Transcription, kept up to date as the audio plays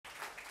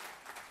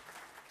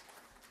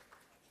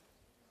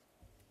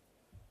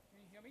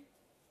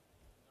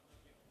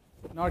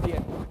Not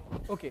yet.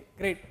 Okay,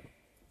 great.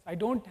 I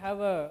don't have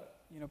a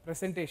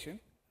presentation.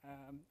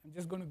 I'm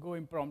just going to go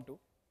impromptu.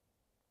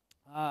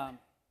 I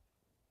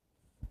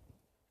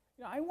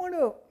want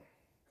to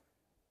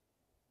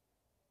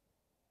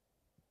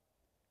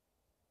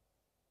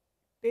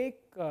take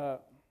a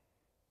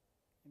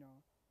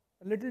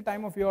little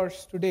time of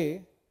yours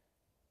today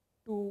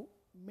to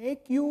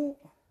make you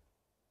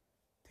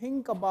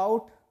think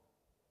about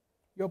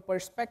your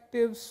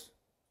perspectives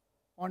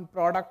on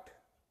product,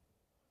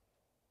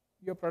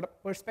 your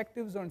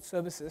perspectives on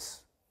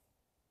services,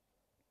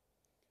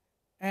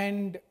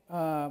 and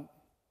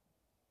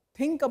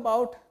think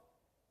about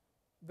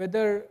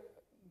whether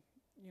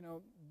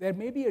there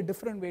may be a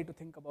different way to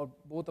think about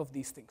both of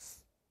these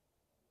things.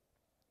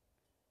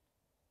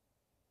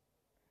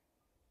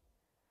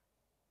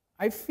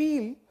 I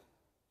feel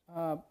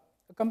a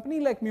company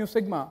like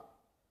MuSigma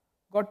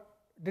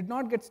did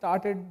not get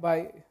started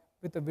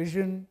with a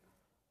vision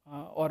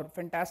or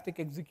fantastic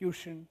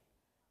execution.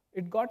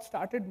 It got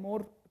started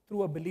more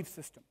through a belief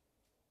system.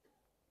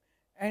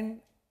 And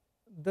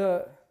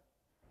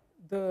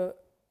at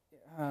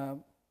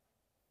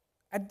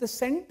the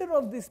center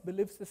of this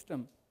belief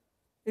system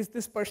is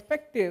this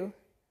perspective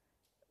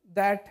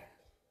that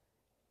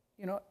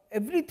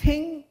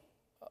everything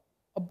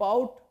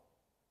about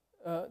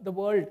the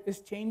world is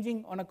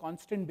changing on a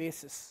constant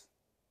basis.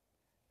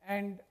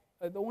 And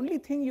the only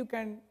thing you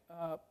can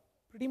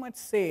pretty much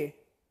say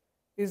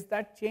is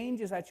that change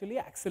is actually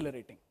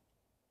accelerating.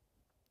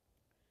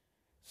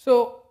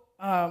 So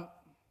I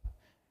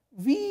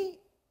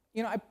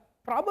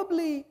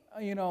probably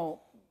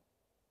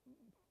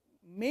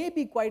may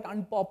be quite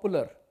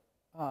unpopular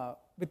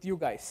with you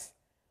guys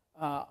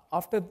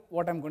after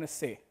what I'm going to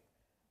say.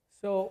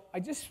 So I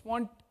just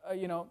want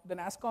the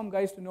NASSCOM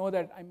guys to know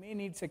that I may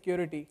need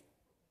security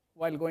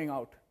while going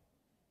out.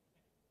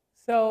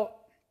 So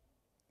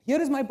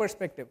here is my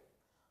perspective.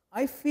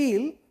 I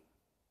feel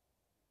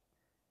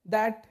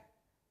that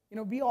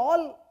we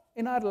all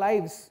in our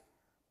lives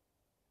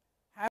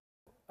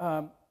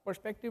have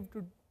perspective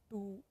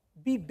to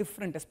be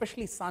different,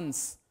 especially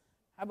sons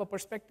have a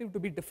perspective to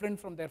be different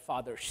from their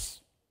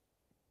fathers,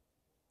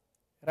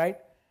 right?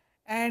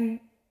 And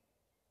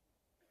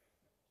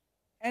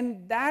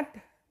that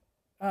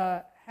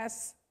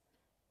has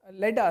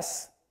led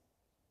us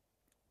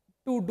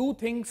to do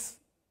things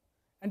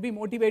and be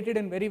motivated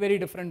in very, very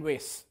different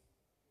ways.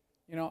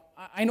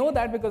 I know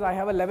that because I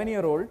have an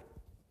 11-year-old,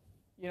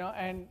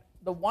 and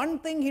the one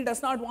thing he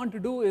does not want to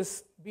do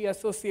is be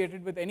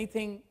associated with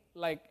anything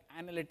like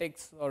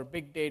analytics or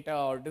big data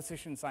or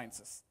decision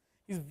sciences.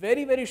 He's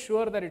very, very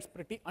sure that it's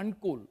pretty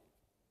uncool.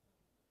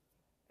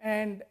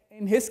 And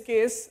in his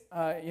case,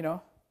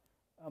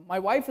 my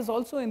wife is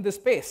also in this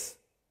space,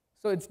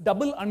 so it's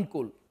double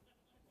uncool.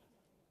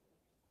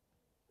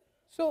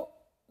 So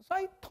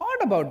I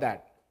thought about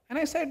that, and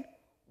I said,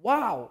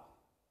 wow,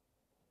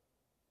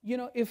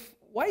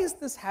 why is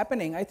this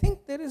happening? I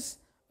think there is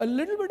a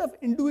little bit of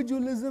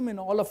individualism in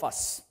all of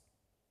us,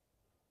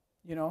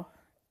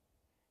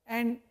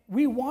 and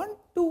we want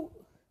to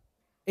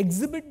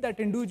exhibit that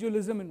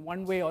individualism in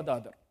one way or the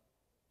other.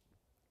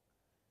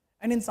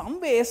 And in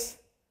some ways,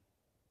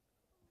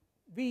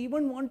 we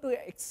even want to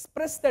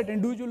express that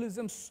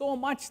individualism so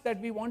much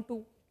that we want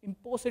to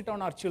impose it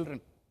on our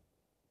children,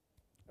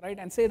 right?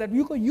 And say that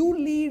you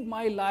lead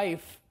my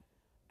life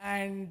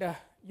and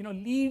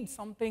lead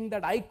something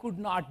that I could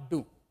not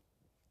do.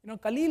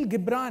 Khalil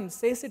Gibran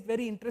says it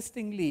very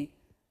interestingly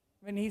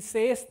when he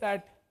says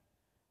that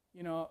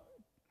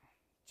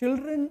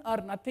children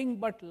are nothing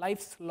but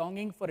life's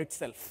longing for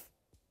itself.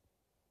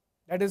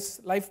 That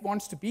is, life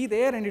wants to be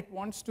there and it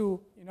wants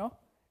to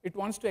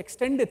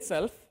extend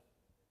itself,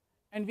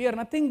 and we are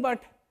nothing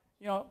but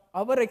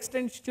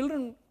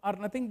children are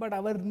nothing but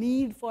our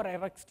need for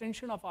our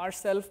extension of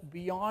ourselves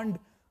beyond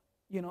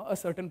a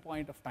certain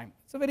point of time.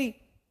 So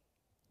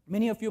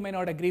many of you may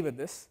not agree with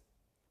this,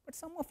 but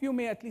some of you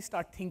may at least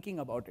start thinking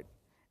about it,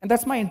 and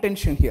that's my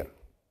intention here.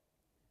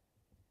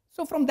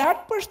 So from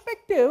that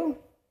perspective,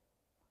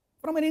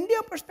 from an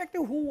India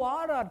perspective, who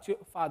are our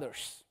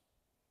fathers?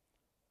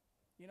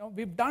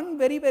 We've done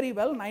very, very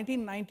well.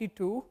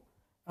 1992,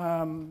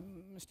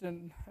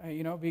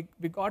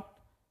 we got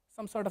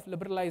some sort of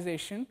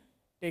liberalization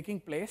taking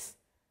place.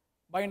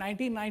 By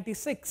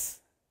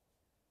 1996,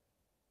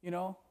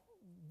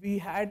 we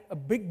had a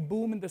big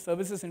boom in the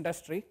services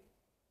industry.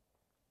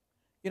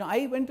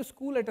 I went to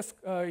school at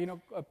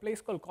a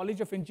place called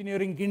College of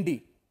Engineering,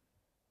 Guindy.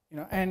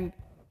 And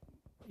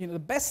the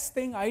best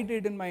thing I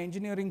did in my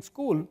engineering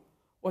school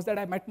was that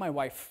I met my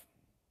wife.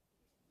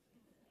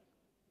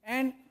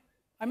 And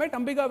I met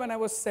Ambika when I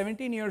was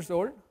 17 years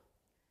old.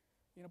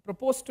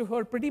 Proposed to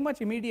her pretty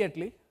much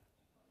immediately.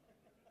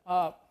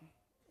 I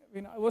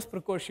was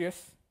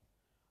precocious.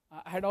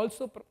 I had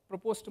also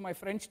proposed to my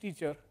French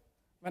teacher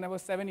when I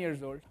was 7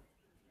 years old.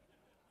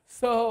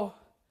 So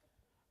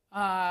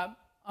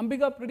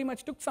Ambika pretty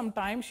much took some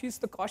time. She's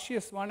the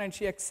cautious one, and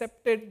she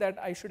accepted that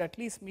I should at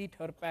least meet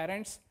her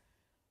parents.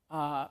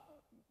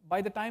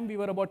 By the time we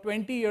were about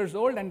 20 years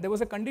old, and there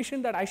was a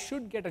condition that I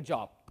should get a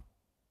job.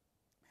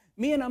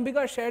 Me and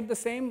Ambika shared the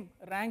same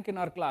rank in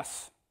our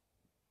class.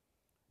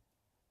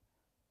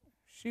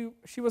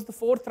 She was the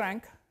 4th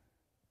rank,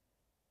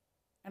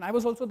 and I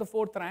was also the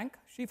 4th rank,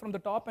 she from the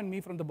top and me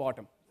from the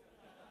bottom.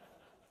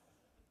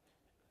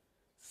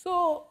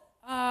 So,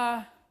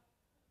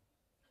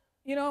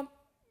 you know,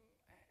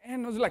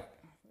 and I was like,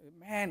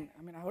 man,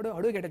 I mean, how do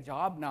I get a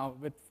job now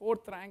with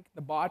 4th rank,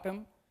 the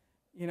bottom,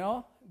 you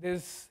know,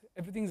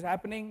 everything's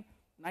happening,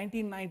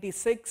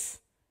 1996,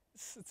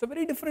 it's a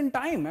very different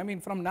time, I mean,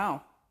 from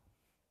now.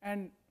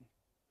 And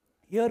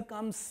here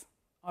comes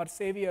our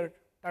savior,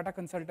 Tata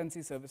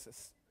Consultancy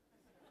Services.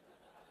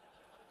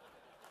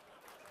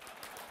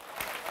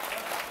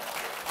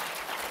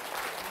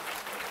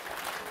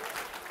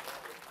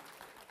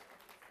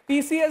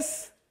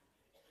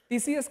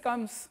 TCS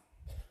comes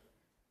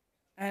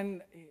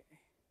and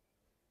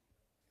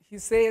he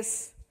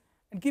says,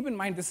 and keep in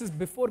mind, this is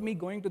before me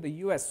going to the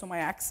US, so my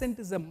accent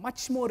is a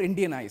much more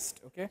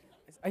Indianized, okay?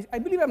 I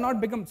believe I've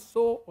not become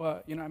so,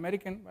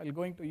 American while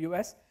going to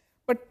US,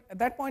 but at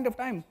that point of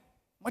time,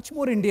 much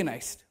more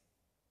Indianized.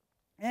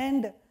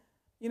 And,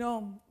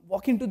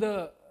 walk into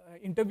the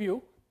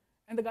interview,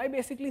 and the guy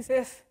basically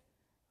says,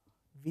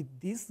 with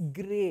these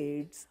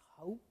grades,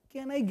 how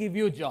can I give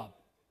you a job?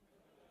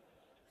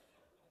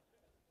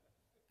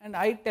 And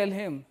I tell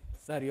him,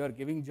 sir, you are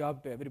giving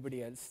job to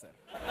everybody else, sir.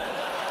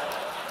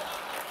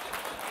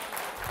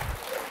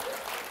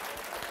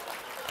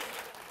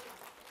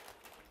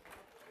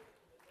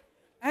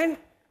 And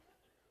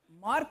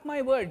mark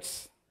my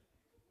words,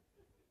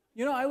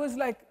 I was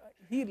like,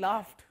 he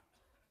laughed.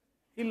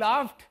 He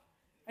laughed,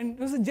 and it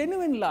was a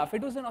genuine laugh.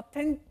 It was an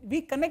authentic,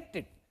 we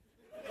connected.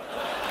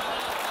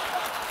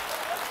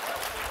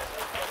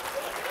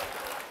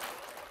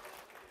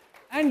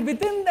 And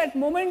within that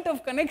moment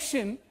of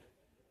connection,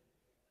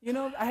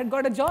 I had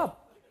got a job.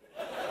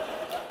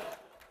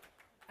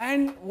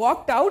 And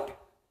walked out,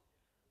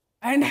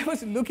 and I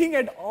was looking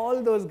at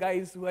all those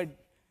guys who had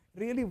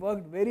really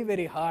worked very,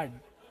 very hard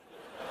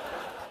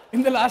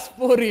in the last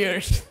 4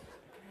 years.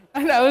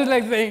 And I was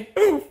like saying,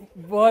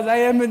 boss, I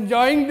am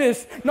enjoying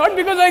this. Not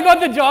because I got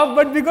the job,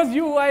 but because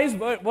you guys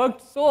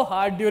worked so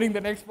hard during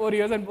the next 4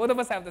 years, and both of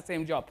us have the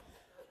same job.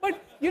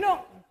 But,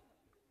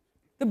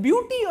 the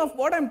beauty of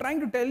what I'm trying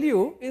to tell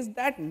you is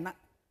that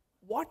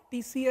what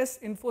TCS,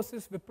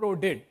 Infosys, Wipro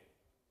did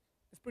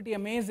is pretty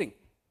amazing.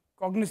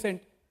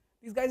 Cognizant,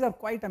 these guys are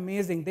quite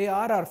amazing. They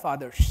are our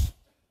fathers.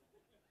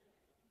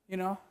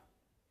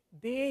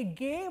 They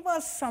gave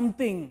us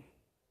something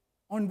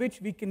on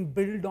which we can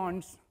build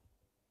on.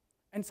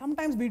 And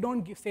sometimes we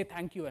don't say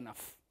thank you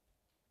enough.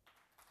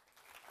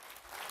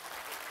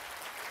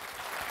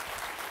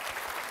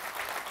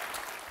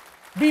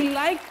 We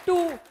like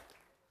to,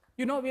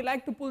 we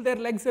like to pull their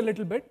legs a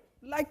little bit,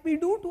 like we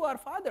do to our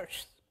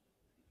fathers.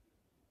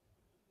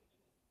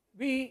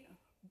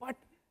 But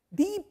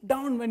deep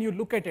down when you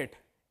look at it,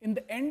 in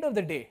the end of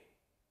the day,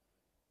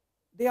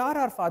 they are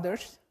our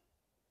fathers,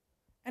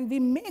 and we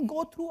may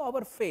go through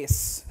our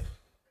phase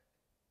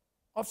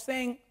of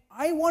saying,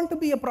 I want to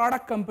be a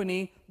product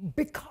company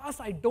because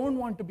I don't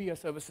want to be a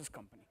services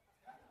company.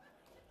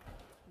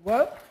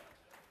 Well,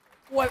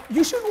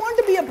 you should want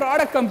to be a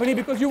product company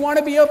because you want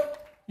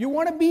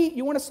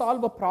to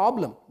solve a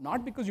problem,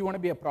 not because you want to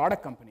be a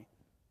product company.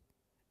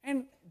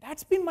 And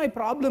that's been my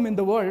problem in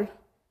the world,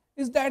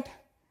 is that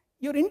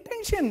your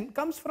intention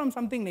comes from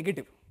something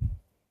negative,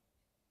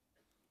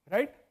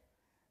 right?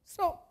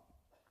 So,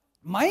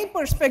 my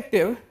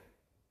perspective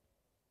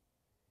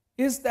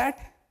is that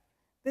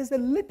there's a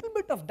little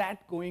bit of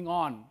that going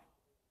on.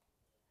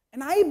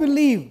 And I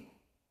believe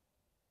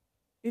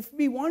if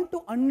we want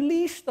to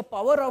unleash the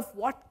power of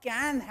what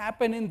can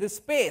happen in this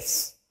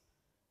space,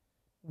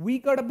 we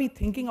got to be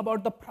thinking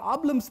about the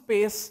problem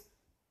space,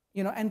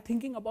 and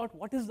thinking about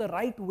what is the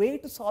right way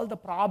to solve the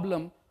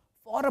problem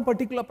for a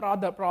particular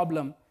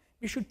problem.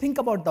 We should think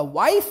about the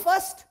why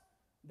first,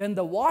 then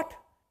the what,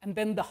 and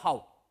then the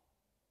how.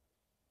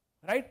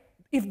 Right?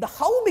 If the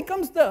how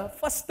becomes the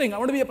first thing, I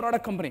want to be a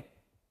product company,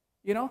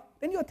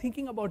 then you're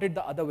thinking about it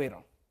the other way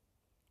around.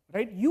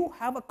 Right? You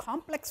have a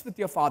complex with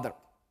your father.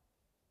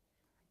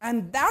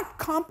 And that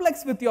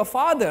complex with your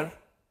father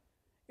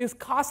is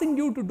causing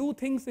you to do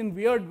things in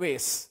weird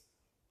ways.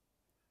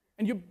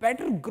 And you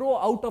better grow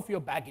out of your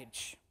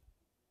baggage.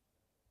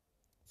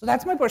 So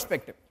that's my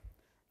perspective.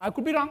 I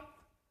could be wrong.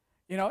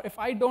 If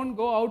I don't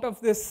go out of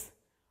this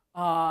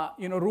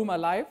room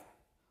alive,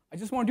 I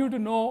just want you to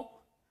know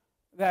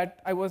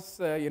that I was,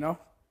 I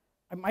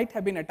might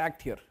have been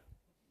attacked here.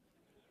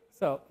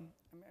 So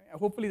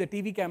hopefully the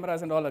TV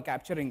cameras and all are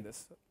capturing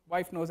this.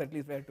 Wife knows at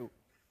least where to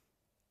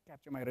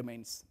capture my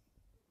remains.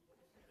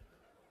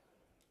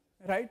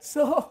 Right?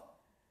 So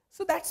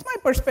that's my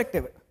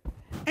perspective.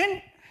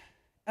 And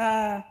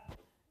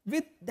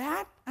with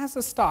that as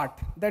a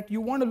start, that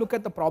you want to look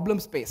at the problem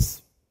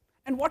space.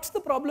 And what's the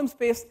problem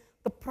space?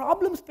 The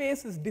problem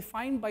space is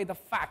defined by the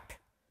fact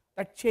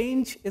that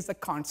change is a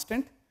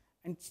constant,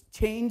 and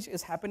change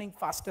is happening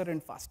faster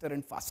and faster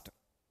and faster.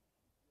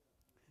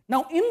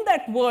 Now, in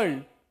that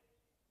world,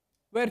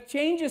 where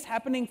change is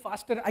happening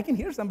faster. I can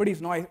hear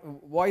somebody's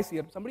voice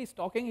here. Somebody's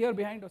talking here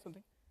behind or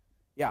something.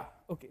 Yeah,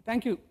 okay,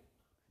 thank you.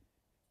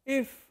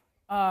 If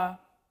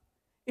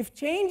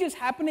change is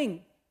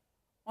happening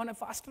on a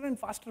faster and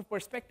faster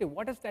perspective,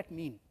 what does that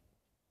mean?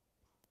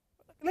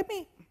 Let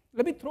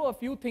me throw a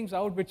few things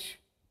out which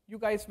you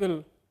guys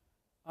will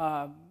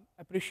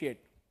appreciate.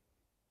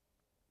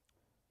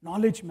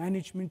 Knowledge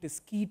management is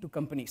key to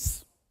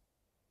companies.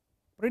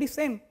 Pretty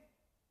same.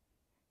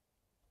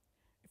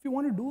 If you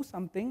want to do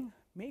something,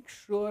 make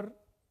sure,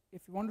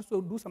 if you want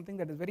to do something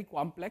that is very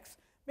complex,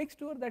 make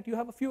sure that you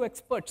have a few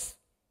experts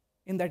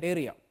in that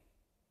area.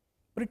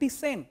 Pretty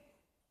same.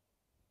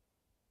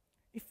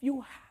 If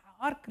you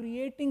are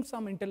creating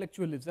some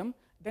intellectualism,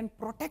 then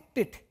protect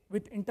it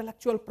with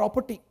intellectual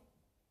property.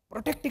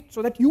 Protect it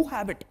so that you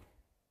have it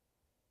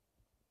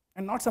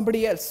and not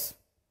somebody else.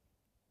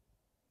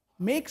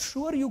 Make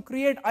sure you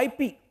create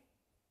IP.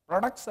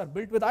 Products are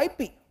built with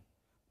IP.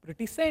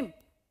 Pretty same.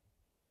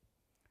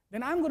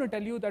 Then I'm going to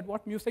tell you that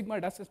what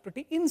MuSigma does is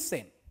pretty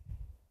insane.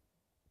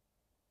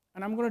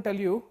 And I'm going to tell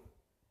you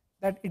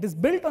that it is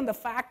built on the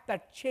fact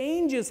that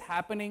change is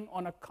happening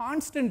on a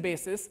constant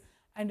basis,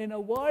 and in a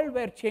world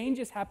where change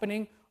is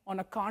happening on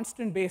a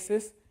constant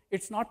basis,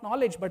 it's not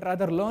knowledge but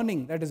rather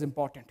learning that is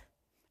important.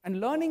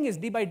 And learning is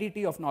d by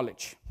dt of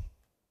knowledge.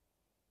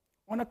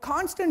 On a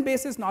constant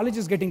basis, knowledge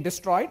is getting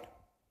destroyed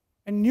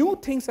and new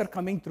things are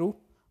coming through,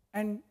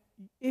 and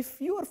if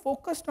you are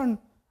focused on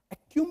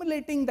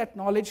accumulating that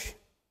knowledge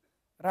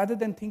rather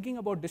than thinking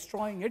about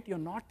destroying it, you're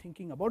not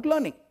thinking about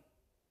learning.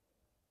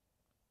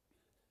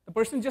 The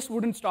person just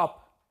wouldn't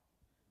stop.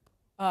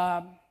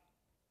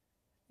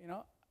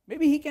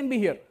 Maybe he can be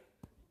here.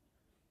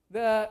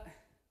 The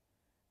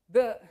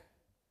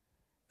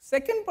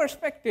second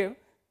perspective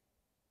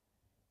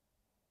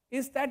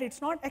is that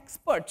it's not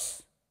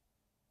experts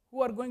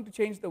who are going to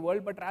change the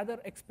world, but rather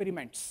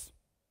experiments.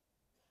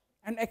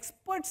 And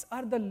experts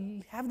have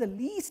the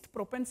least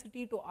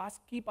propensity to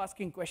keep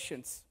asking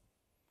questions.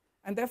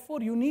 And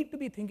therefore, you need to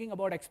be thinking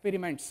about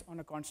experiments on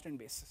a constant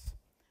basis.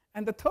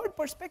 And the third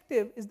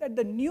perspective is that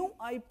the new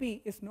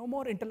IP is no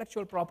more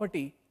intellectual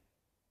property,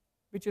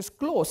 which is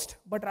closed,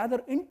 but rather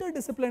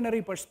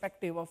interdisciplinary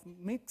perspective of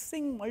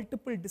mixing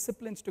multiple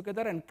disciplines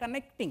together and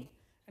connecting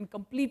and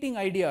completing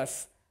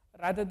ideas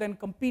rather than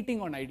competing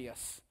on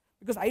ideas.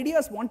 Because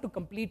ideas want to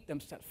complete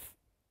themselves.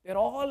 They're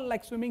all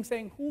like swimming,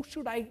 saying, who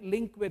should I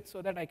link with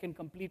so that I can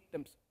complete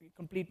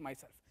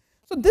myself?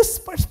 So this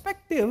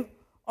perspective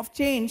of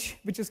change,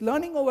 which is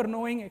learning over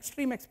knowing,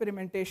 extreme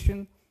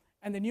experimentation,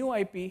 and the new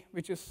IP,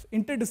 which is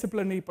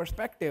interdisciplinary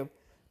perspective,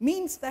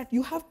 means that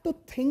you have to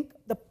think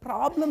the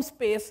problem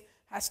space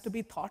has to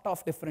be thought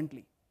of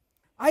differently.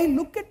 I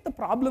look at the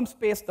problem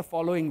space the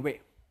following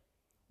way.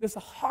 There's a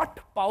hot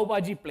pav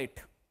bhaji plate.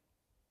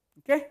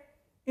 Okay?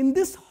 In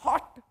this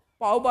hot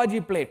pav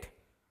bhaji plate,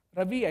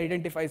 Ravi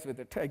identifies with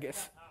it, I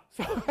guess.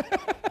 So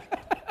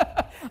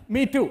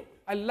me too.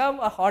 I love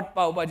a hot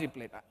pav bhaji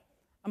plate.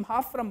 I'm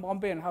half from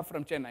Bombay and half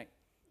from Chennai.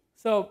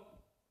 So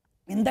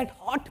in that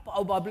hot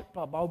pav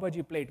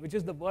bhaji plate, which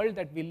is the world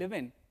that we live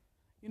in,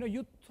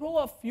 you throw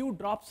a few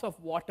drops of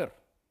water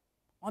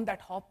on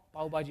that hot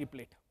pav bhaji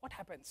plate. What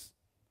happens?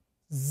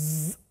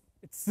 Zzz,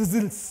 it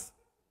sizzles.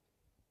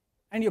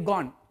 And you're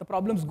gone. The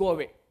problems go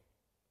away.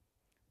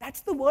 That's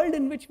the world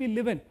in which we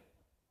live in.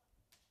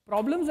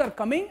 Problems are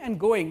coming and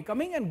going,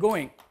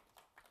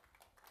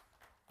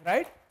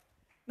 right?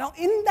 Now,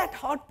 in that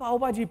hot pav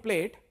bhaji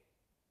plate,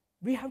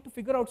 we have to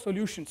figure out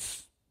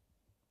solutions.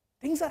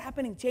 Things are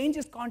happening. Change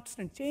is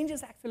constant. Change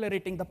is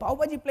accelerating. The pav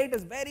bhaji plate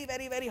is very,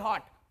 very, very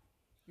hot.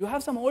 You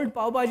have some old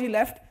pav bhaji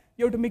left.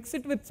 You have to mix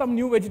it with some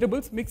new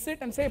vegetables, mix it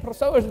and say,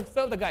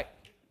 serve the guy,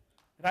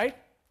 right?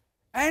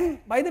 And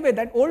by the way,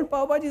 that old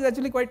pav bhaji is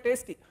actually quite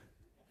tasty,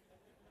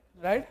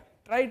 right?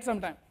 Try it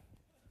sometime.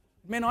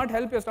 It may not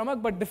help your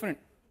stomach, but different.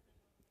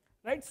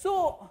 Right?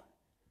 So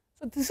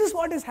this is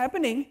what is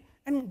happening,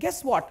 and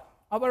guess what?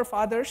 Our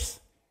fathers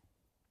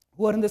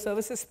who are in the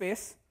services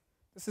space,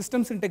 the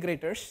systems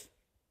integrators,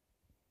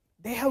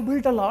 they have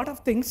built a lot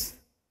of things.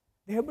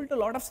 They have built a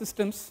lot of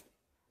systems.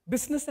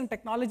 Business and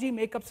technology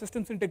make up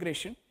systems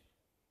integration,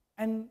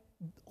 and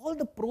all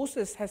the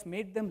process has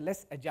made them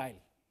less agile.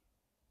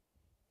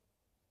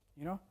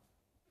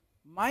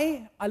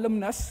 My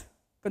alumnus,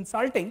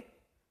 consulting,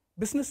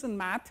 business and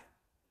math,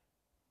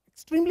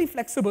 extremely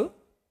flexible,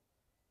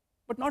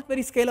 but not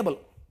very scalable.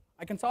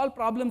 I can solve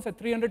problems at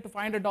 $300 to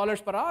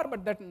 $500 per hour,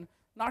 but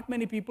not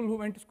many people who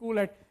went to school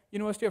at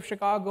University of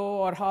Chicago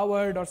or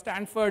Harvard or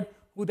Stanford,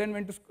 who then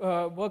went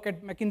to work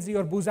at McKinsey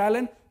or Booz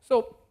Allen.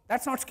 So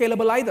that's not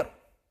scalable either.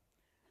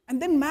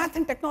 And then math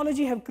and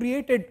technology have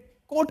created,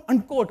 quote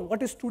unquote,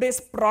 what is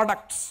today's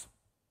products,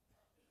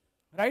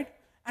 right?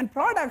 And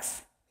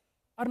products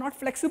are not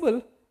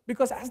flexible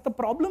because as the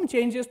problem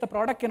changes, the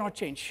product cannot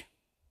change.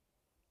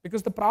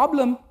 Because the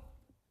problem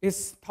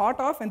is thought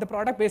of and the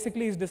product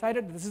basically is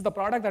decided this is the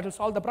product that will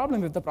solve the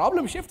problem. If the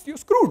problem shifts, you're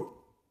screwed.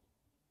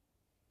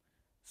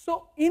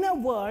 So in a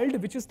world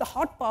which is the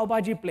hot pav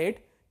bhaji plate,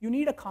 you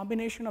need a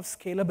combination of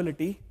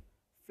scalability,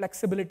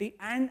 flexibility,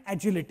 and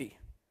agility.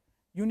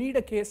 You need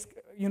a case,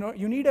 you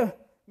need a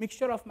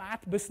mixture of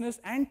math, business,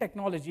 and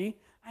technology,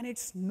 and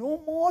it's no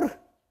more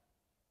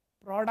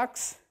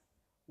products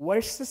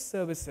versus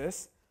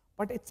services,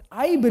 but it's,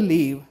 I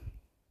believe,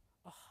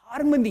 a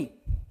harmony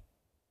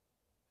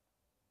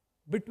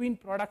between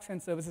products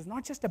and services,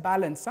 not just a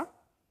balance.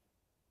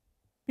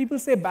 People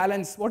say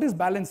balance. What is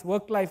balance?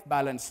 Work-life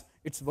balance.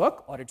 It's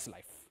work or it's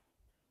life.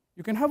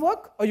 You can have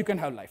work or you can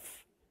have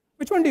life.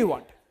 Which one do you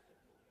want?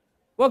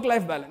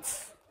 Work-life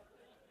balance.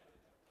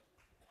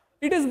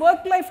 It is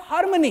work-life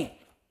harmony.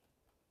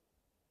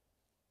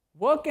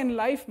 Work and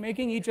life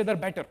making each other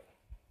better.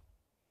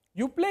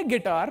 You play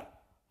guitar,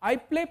 I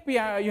play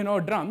piano,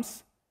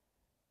 drums,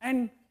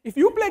 and if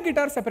you play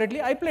guitar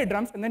separately, I play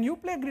drums, and then you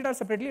play guitar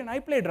separately and I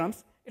play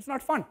drums, it's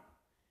not fun.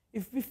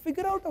 If we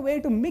figure out a way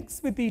to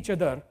mix with each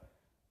other,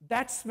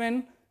 that's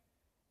when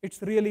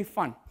it's really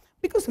fun.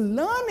 Because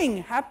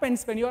learning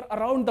happens when you're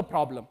around the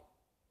problem.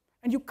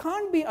 And you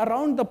can't be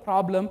around the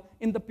problem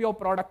in the pure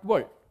product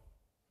world.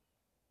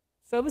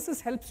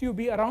 Services helps you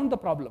be around the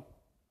problem.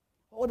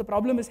 Oh, the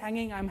problem is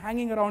hanging, I'm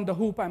hanging around the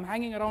hoop, I'm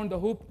hanging around the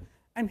hoop,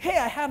 and hey,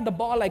 I have the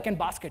ball, I can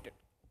basket it.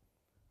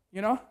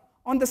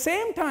 On the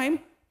same time,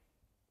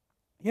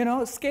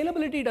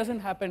 scalability doesn't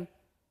happen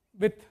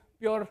with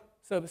pure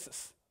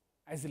services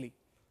easily.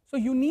 So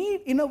you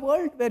need, in a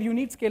world where you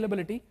need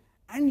scalability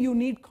and you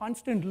need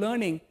constant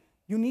learning,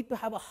 you need to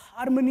have a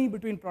harmony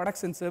between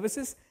products and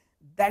services.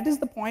 That is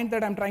the point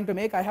that I'm trying to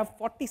make. I have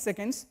 40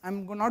 seconds.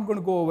 I'm not going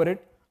to go over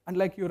it,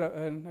 unlike you,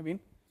 Naveen.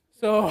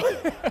 So,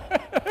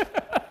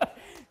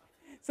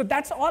 so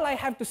that's all I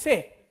have to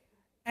say.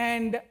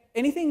 And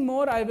anything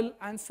more, I will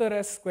answer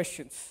as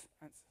questions.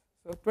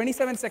 So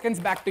 27 seconds,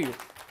 back to you.